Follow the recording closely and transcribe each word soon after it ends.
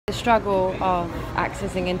The struggle of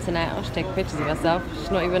accessing internet. I should take pictures of myself.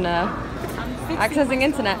 She's not even accessing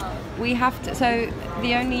internet. We have to. So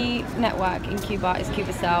the only network in Cuba is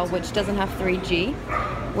CubaCell, which doesn't have 3G,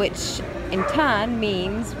 which in turn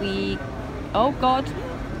means we. Oh God.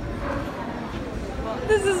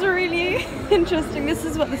 This is really interesting. This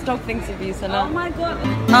is what this dog thinks of you, Sana. Oh my God.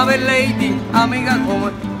 A ver, lady, amiga,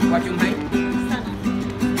 ¿cómo? What's your name?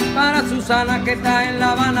 Para Susana que está en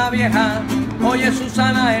La Habana Vieja. Oye,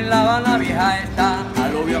 Susana en La Habana Vieja está.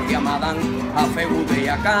 Al obvio que amadan a Febude y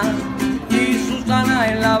acá. Y Susana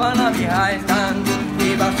en La Habana Vieja están.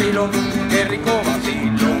 Y vacilo, qué rico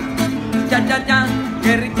vacilo. Cha cha cha,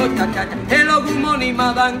 qué rico cha cha cha. Hello, good morning,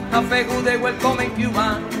 madam. A Febude, welcome in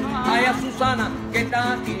Cuba. Hay a Susana que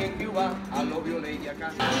está aquí en Cuba. Al obvio lady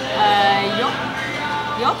acá.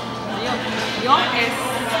 Yo es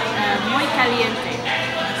muy caliente.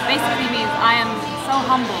 Basically means I am so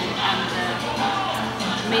humble and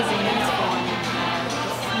amazing and beautiful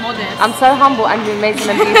and modest. I'm so humble and you're amazing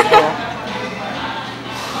and beautiful.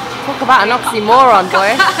 Talk about an oxymoron,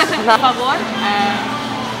 boy. Por favor,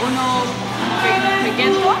 uno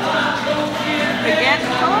baguetto.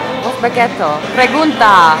 What's baguetto?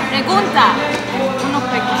 Pregunta. Uno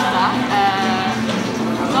pregunta.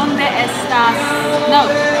 ¿Dónde estás? No,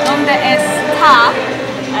 ¿dónde está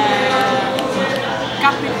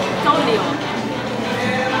Capitolio?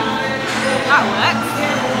 That works.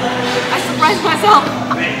 I surprised myself.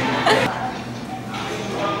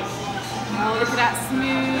 Oh, look at that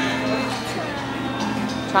smooth.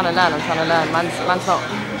 I'm trying to learn. Man's not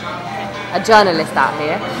a journalist out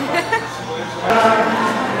here.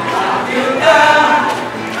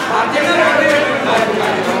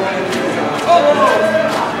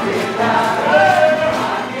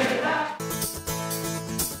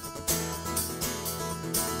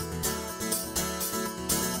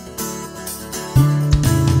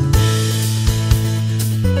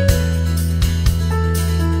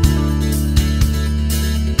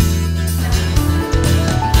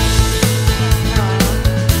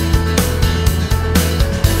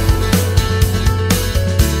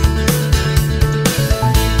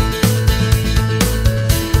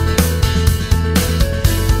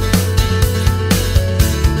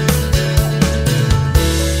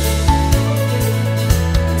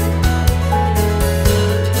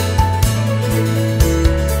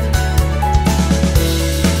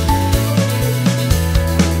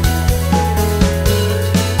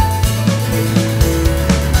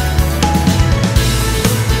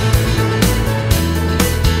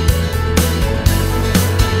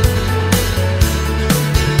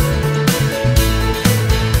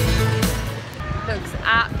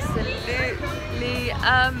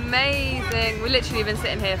 Amazing. We've literally been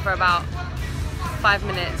sitting here for about 5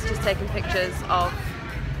 minutes just taking pictures of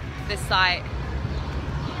this site.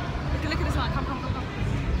 Look at this one. Come.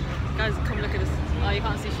 Guys, come look at this. Oh, you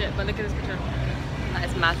can't see shit, but look at this picture. That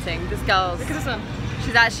is matting. This girl's... Look at this one.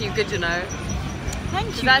 She's actually good, you know. Thank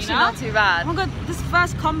you, She's actually Nina. not too bad. Oh my God, this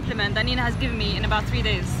first compliment that Nina has given me in about 3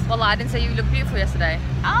 days. Well, I didn't say you looked beautiful yesterday.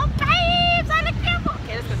 Oh, babes, I look beautiful.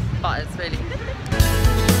 Okay, let's go. But it's really...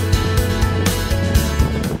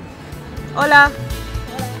 Hola.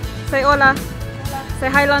 Say hola. Say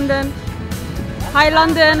hi, London. Hi,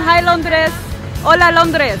 London. Hi, Londres. Hola,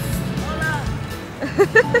 Londres.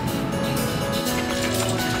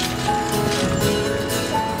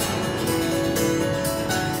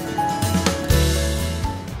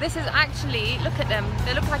 This is actually, look at them.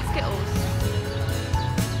 They look like Skittles.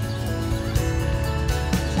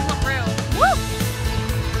 This is not real. Woo!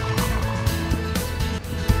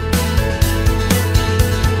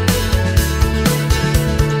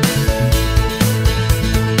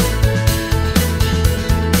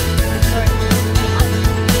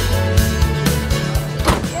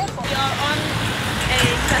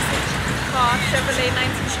 Chevrolet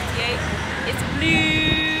 1968. It's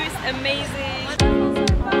blue, it's amazing.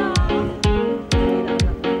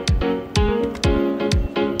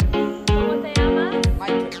 ¿Cómo te llamas?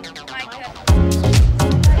 Michael.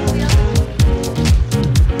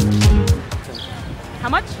 How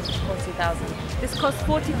much? 40,000. This costs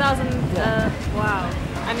 40,000. Wow.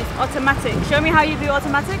 And it's automatic. Show me how you do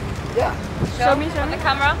automatic. Yeah. Show me. On the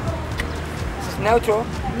camera. This is neutral.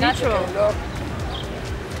 Neutral. Look.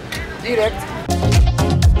 Direct.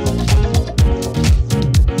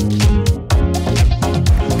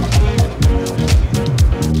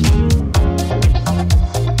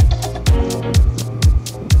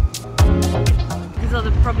 These are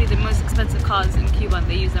probably the most expensive cars in Cuba, and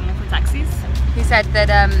they use them more for taxis. He said that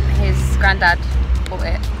his granddad bought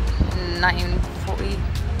it in 1940,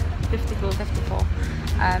 54,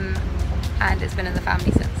 and it's been in the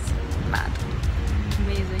family since.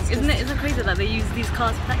 Isn't it crazy that they use these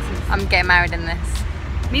cars for taxis? I'm getting married in this.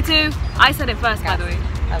 Me too. I said it first, by the way.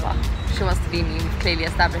 Ever. She wants to be me. We've clearly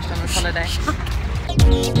established on this holiday.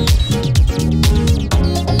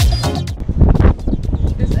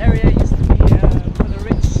 This area used to be for the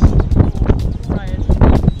rich. Right.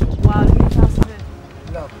 Wow, look at the house here.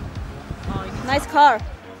 No. Oh, nice car.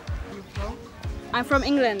 You from? I'm from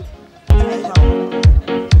England. It's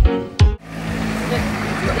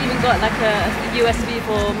even got like a USB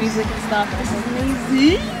for music and stuff. This is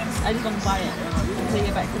amazing. I just want to buy it and take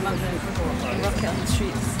it back to London and rock it on the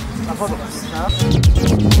streets.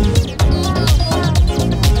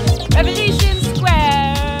 Revolution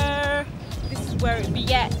Square. This is where it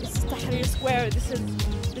be at. This is Tahrir Square. This is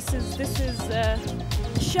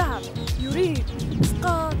الشعب يريد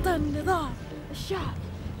إسقاط النظام. الشعب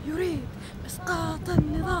يريد إسقاط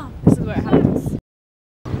النظام. This is where it happens.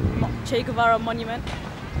 Che Guevara Monument.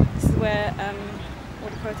 This is where all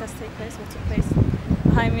the protests took place.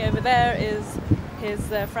 Behind me over there is his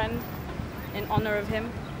friend in honor of him.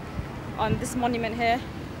 On this monument here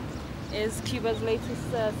is Cuba's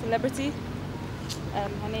latest celebrity.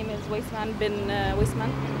 Her name is Wasteman bin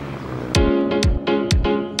Wasteman.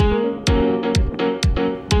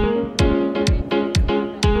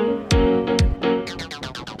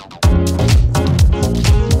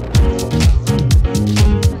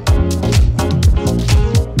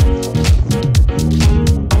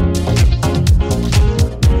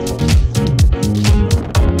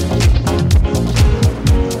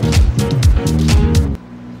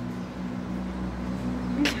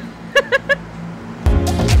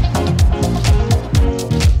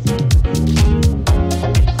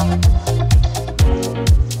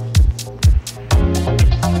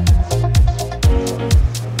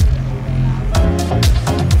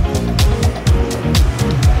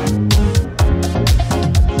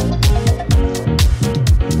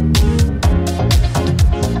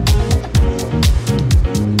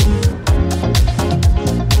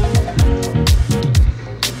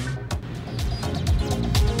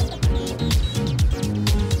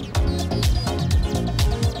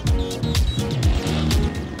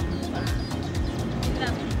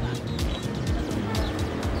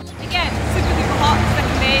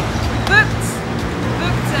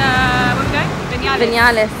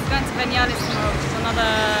 Vinales. We're going to Vinales tomorrow, which is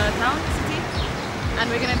another town, city, and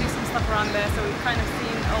we're going to do some stuff around there. So we've kind of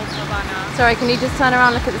seen old Havana. Sorry, can you just turn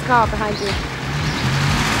around and look at this car behind you?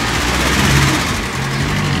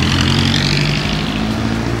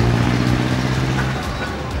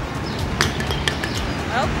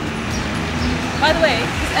 Well, by the way,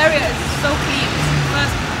 this area is so clean. This is the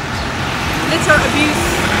first litter abuse.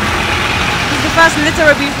 This is the first litter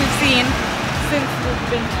abuse we've seen since we've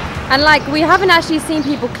been here. And like, we haven't actually seen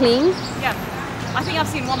people clean. Yeah, I think I've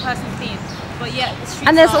seen one person clean, but yeah, the streets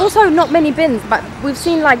And there's are also not many bins, but we've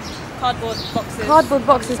seen like cardboard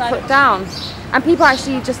boxes put down. And people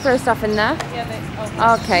actually just throw stuff in there.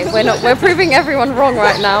 Yeah, Okay, we're proving everyone wrong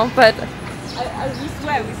right now, but we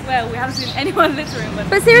swear, we haven't seen anyone littering.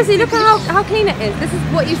 But seriously, look at how clean it is. This is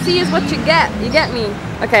what you see is what you get. You get me?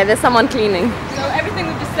 Okay, there's someone cleaning. So everything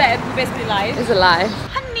we've just said, we basically lied. It's a lie.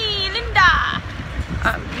 Honey, Linda!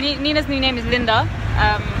 Nina's new name is Linda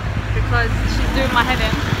because she's doing my head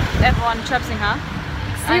in. Everyone chirping her.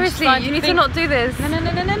 Seriously, you need to not do this. No.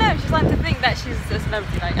 She's starting to think that she's a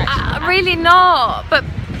celebrity. Like, actually, really not. But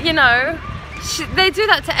you know, they do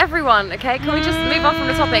that to everyone. Okay, can we just move on from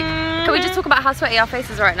the topic? Can we just talk about how sweaty our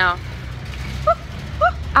faces are right now?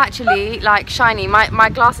 Actually, like shiny. My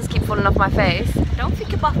glasses keep falling off my face. Don't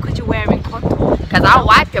think about because you're wearing contour. Because I'll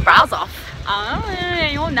wipe your brows off.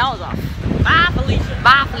 Your nails off. Bye, Felicia.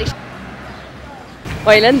 Bye, Felicia.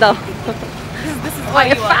 Wait, Linda. This is how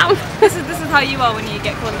you are. This is how you are when you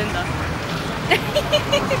get called Linda.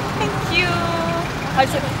 Thank you. How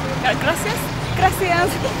do you say? Gracias. Gracias.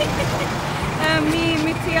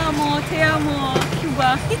 Mi te amo,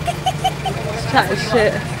 Cuba. Chat is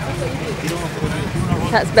shit.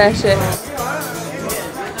 That's bare shit.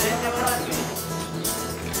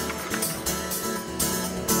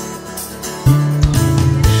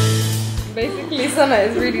 Basically, Sana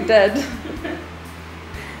is really dead.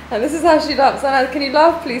 And this is how she laughs. Sana, can you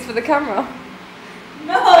laugh please for the camera?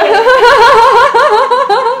 No!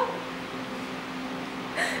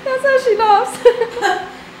 That's how she laughs.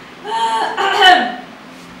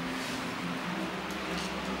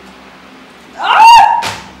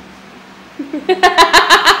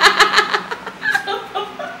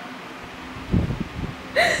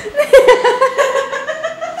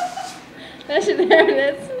 There it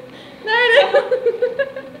is. There it is.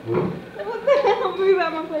 What the hell? Move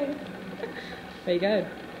out of my plane. There you go.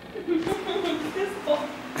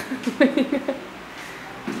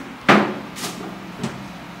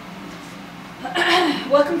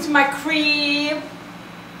 Welcome to my crib.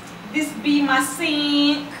 This be my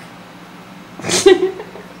sink.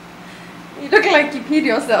 You look like you peed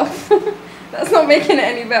yourself. That's not making it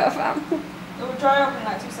any better, fam. It will dry up in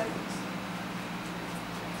like 2 seconds.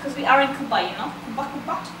 Because we are in Cuba, you know? Cuba,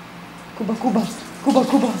 Cuba. Cuba, Cuba, Cuba,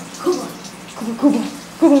 Cuba, Cuba. Cuba, Cuba,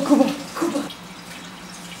 Cuba, Cuba, Cuba.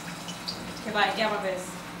 Okay, bye. Get my best.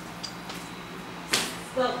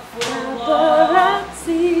 Paparazzi,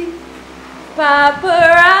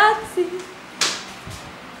 paparazzi.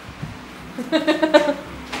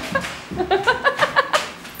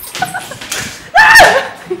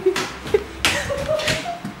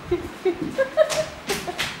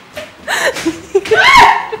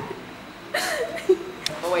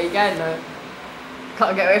 Oh, where you going though?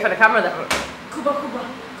 Can't get away from the camera there. Cuba, Cuba,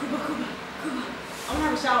 Cuba, Cuba, Cuba. I'm gonna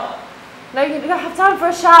have a shower. No, you don't have time for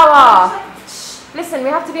a shower. Listen, we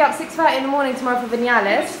have to be up 6:30 in the morning tomorrow for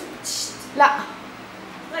Viñales. La.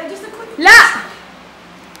 Like just a quick. La.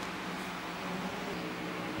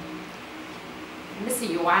 Missy,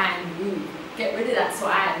 you wine food. Get rid of that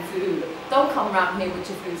swine food. Don't come around here with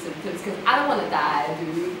your flu symptoms because I don't want to die,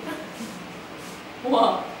 dude.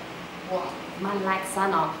 What? What? Man like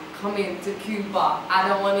Sana coming to Cuba. I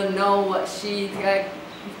don't want to know what she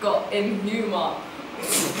got in humor.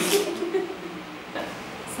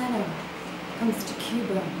 Sana comes to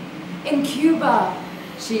Cuba. In Cuba,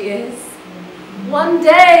 she is. One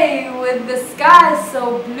day with the sky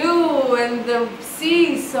so blue and the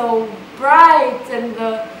sea so bright and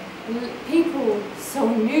the people so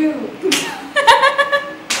new.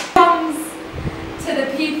 Comes to the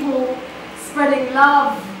people spreading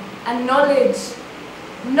love and knowledge.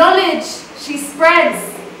 Knowledge she spreads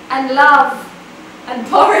and love and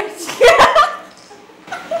porridge.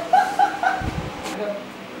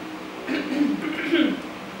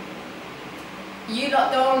 You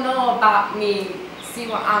lot don't know about me, see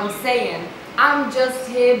what I'm saying? I'm just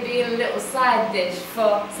here being a little side dish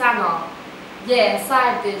for Sana. Yeah,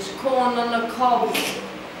 side dish, corn on the cob,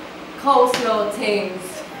 coleslaw things.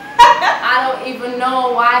 I don't even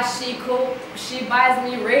know why she buys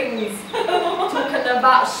me rings. Talking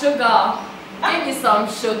about sugar. Give me some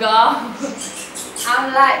sugar.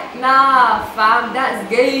 I'm like, nah fam, that's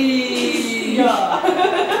gay. Yeah.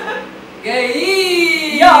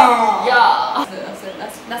 Gay. Yeah. Yeah.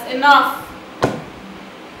 That's enough.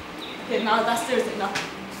 Okay, now that's seriously enough.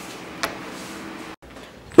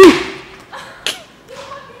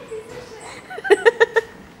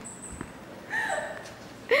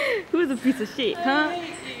 Who's a piece of shit, huh?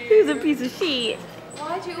 Who's a piece of shit?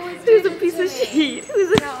 Why'd you always Who's a piece of shit?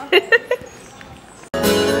 Who's a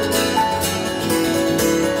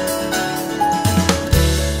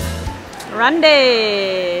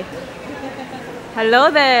Randy! Hello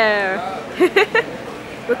there!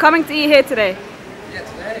 We're coming to eat here today. Yeah,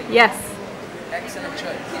 today. Yes. Excellent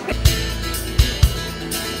choice.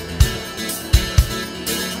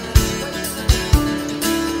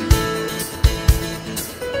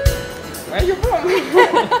 Where are you from?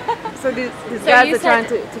 So these guys are trying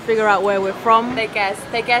to figure out where we're from. They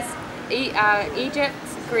guessed Egypt,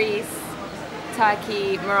 Greece,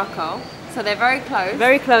 Turkey, Morocco. So they're very close.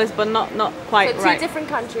 Very close, but not quite so two right. different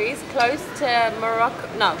countries, close to Morocco.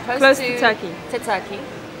 No, Close to Turkey. To Turkey.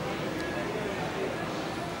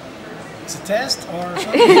 It's a test or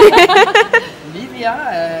something?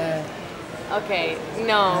 Libya. Okay,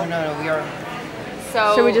 no. No, we are.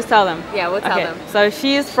 So Should we just tell them? Yeah, we'll tell Okay. them. So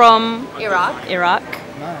she's from Iraq. Iraq.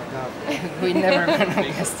 No, we never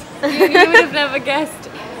guessed. You would have never guessed.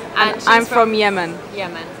 And she's I'm from Yemen.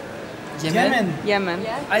 Yemen. Yemen. Yemen.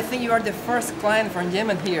 Yeah. I think you are the first client from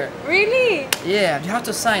Yemen here. Really? Yeah, you have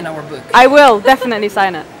to sign our book. I will definitely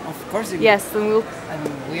sign it. Of course you will. Yes, and we'll. And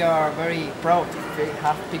we are very proud to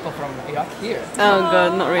have people from Iraq here. Oh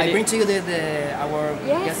god, not I really. bring to you our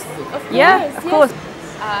Yes. guest book. Of course. Yeah, of course.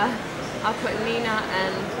 I'll put Nina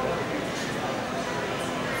and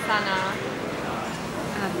Sana.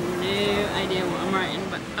 I have no idea what I'm writing,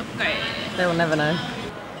 but okay. They will never know.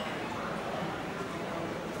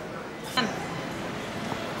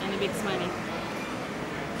 And a big smiley.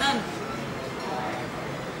 Done.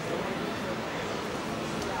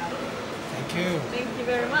 Thank you. Thank you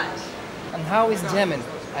very much. And how is Yemen?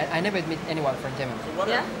 I never meet anyone from Yemen.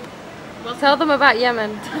 Yeah. Tell them about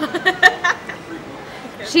Yemen.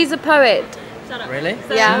 She's a poet. Shut up. Really?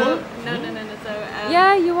 So, Yeah. No. So.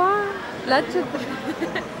 Yeah, you are. Legend.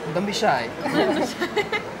 Don't be shy.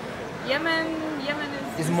 Yemen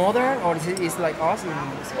is. Is modern or is it like us?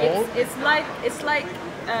 It's old? It's like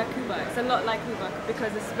Cuba. It's a lot like Cuba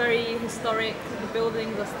because it's very historic. The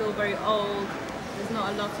buildings are still very old. There's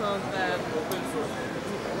not a lot of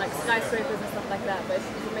like skyscrapers and stuff like that, but it's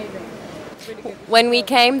amazing. It's really good. When we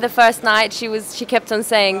came the first night, she kept on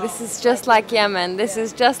saying, "This is just like Yemen. This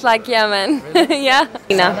is just like Yemen." Yeah.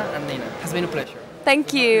 Sana and Nina, it has been a pleasure.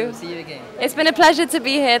 Thank you. See you again. It's been a pleasure to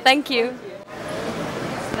be here. Thank you.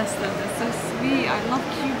 Leicester, they're so sweet. I love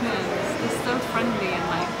Cubans. They're so friendly and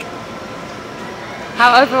like.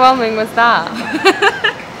 How overwhelming was that?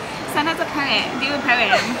 Send us a poem. Do a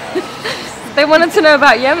poem. They wanted to know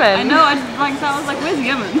about Yemen. I know. I just blanked out. I was like, "Where's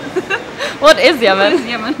Yemen? What is Yemen? Where's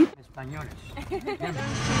Yemen?"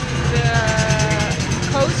 The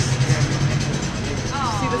coast.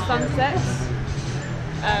 See the sunsets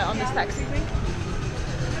on this taxi thing.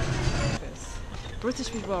 British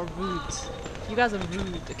people are rude. You guys are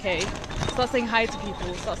rude, okay? Start saying hi to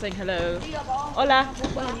people, start saying hello. Hola.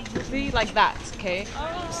 See, like that, okay?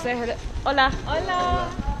 Say hello. Hola. Hola.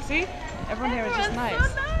 See? Everyone here is just nice. So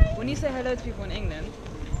nice. When you say hello to people in England,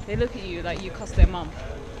 they look at you like you cussed their mum.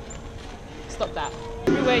 Stop that.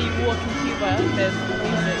 Everywhere you walk in Cuba, there's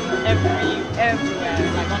music everywhere.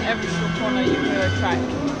 Like on every street corner you hear a track.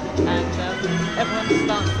 And everyone's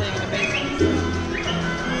dancing and amazing.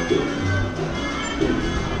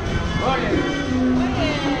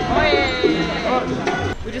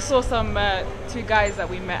 We just saw some two guys that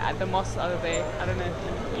we met at the mosque the other day. I don't know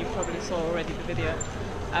if you probably saw already the video.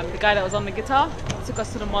 The guy that was on the guitar took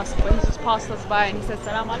us to the mosque, but he just passed us by and he said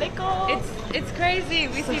Salam alaikum. It's crazy.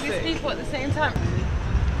 We see these people at the same time.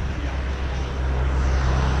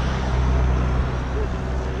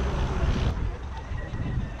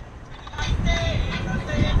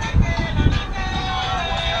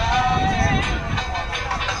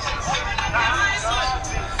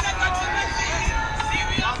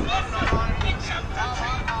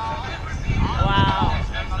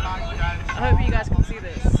 I hope you guys can see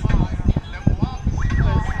this because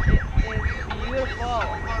it is beautiful.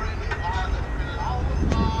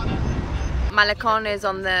 Malecon is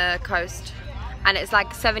on the coast and it's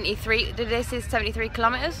like 73, did they say 73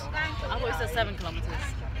 kilometers? I thought it said 7 kilometers.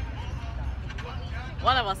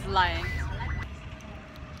 One of us is lying.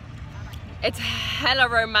 It's hella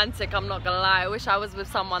romantic, I'm not gonna lie. I wish I was with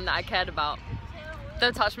someone that I cared about.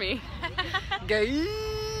 Don't touch me. Gay.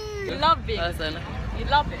 You love being person. You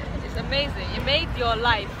love it. It's amazing. It made your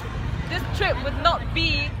life. This trip would not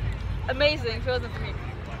be amazing if it wasn't for me.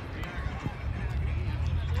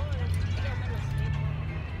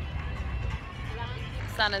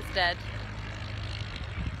 Sana's dead.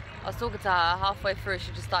 I was talking to her halfway through,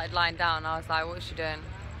 she just started lying down. I was like, what is she doing?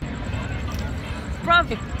 Bruv,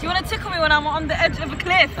 do you want to tickle me when I'm on the edge of a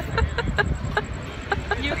cliff?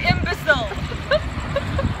 You imbecile!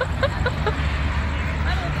 I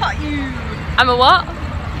will cut you! I'm a what?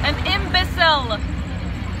 An imbecile!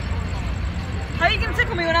 How are you going to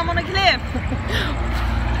tickle me when I'm on a cliff?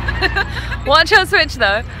 Watch her switch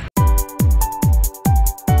though.